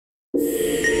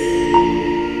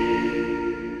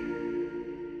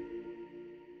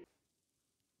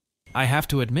I have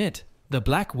to admit, the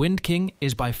Black Wind King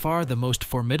is by far the most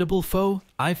formidable foe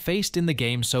I've faced in the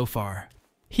game so far.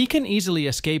 He can easily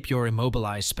escape your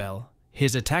Immobilize spell,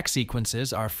 his attack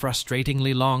sequences are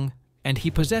frustratingly long, and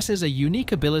he possesses a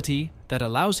unique ability that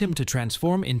allows him to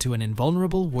transform into an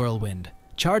invulnerable whirlwind,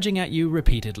 charging at you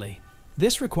repeatedly.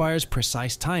 This requires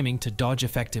precise timing to dodge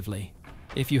effectively.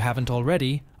 If you haven't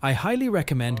already, I highly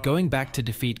recommend going back to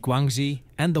defeat Guangzhi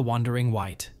and the Wandering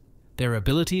Wight. Their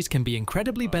abilities can be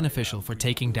incredibly beneficial for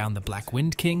taking down the Black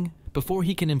Wind King before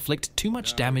he can inflict too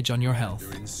much damage on your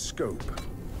health. In scope.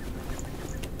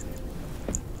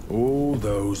 All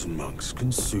those monks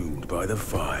consumed by the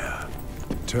fire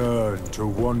turn to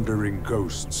wandering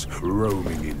ghosts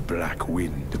roaming in Black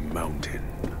Wind Mountain.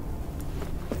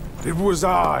 It was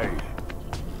I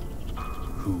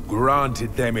who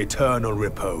granted them eternal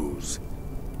repose.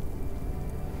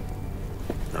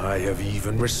 I have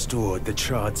even restored the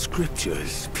charred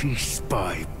scriptures piece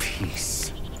by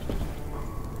piece.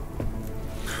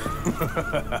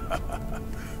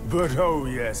 But oh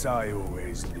yes, I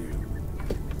always knew.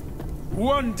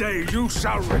 One day you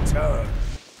shall return.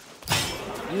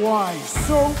 Why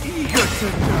so eager to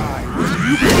die when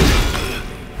you...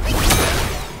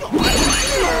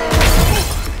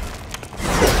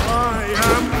 I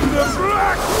am the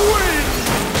Black Wind!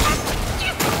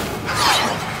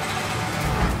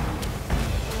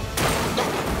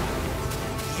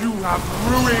 You have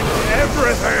ruined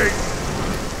everything!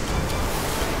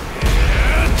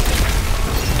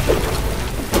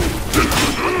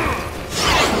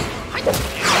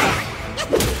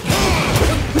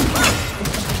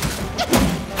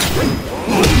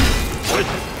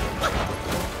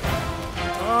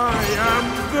 I am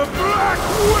the Black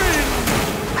Wind!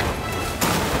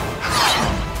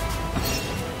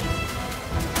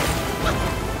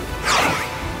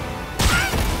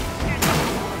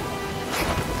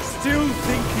 Still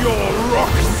think you're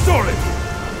rock solid?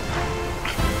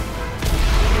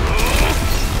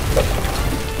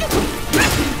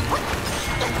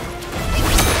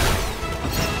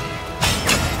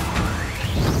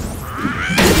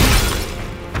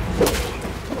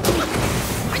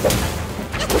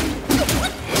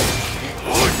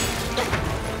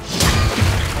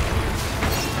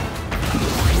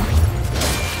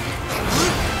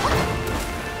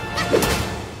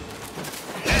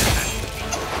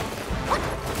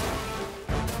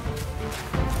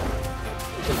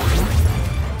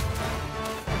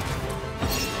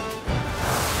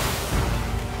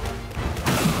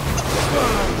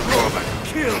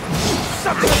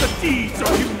 Some of the deeds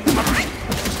of you!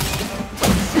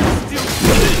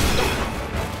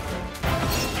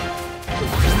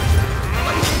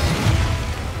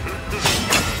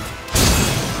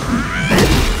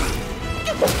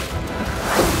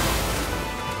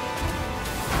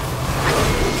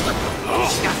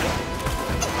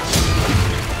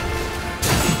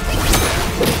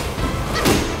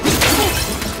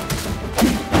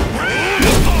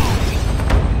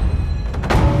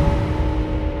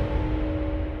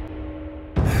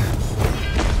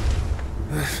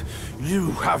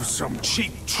 You have some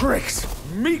cheap tricks!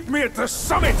 Meet me at the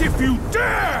summit if you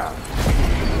dare!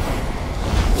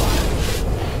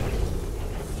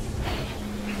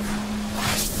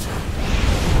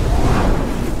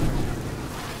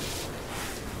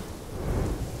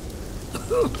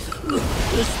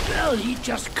 The spell he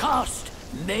just cast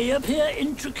may appear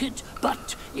intricate,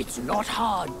 but it's not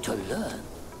hard to learn.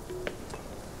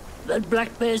 That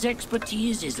Black Bear's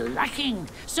expertise is lacking.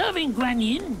 Serving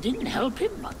Guanyin didn't help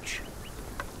him much.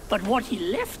 But what he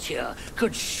left here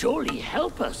could surely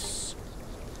help us.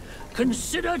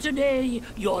 Consider today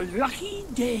your lucky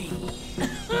day.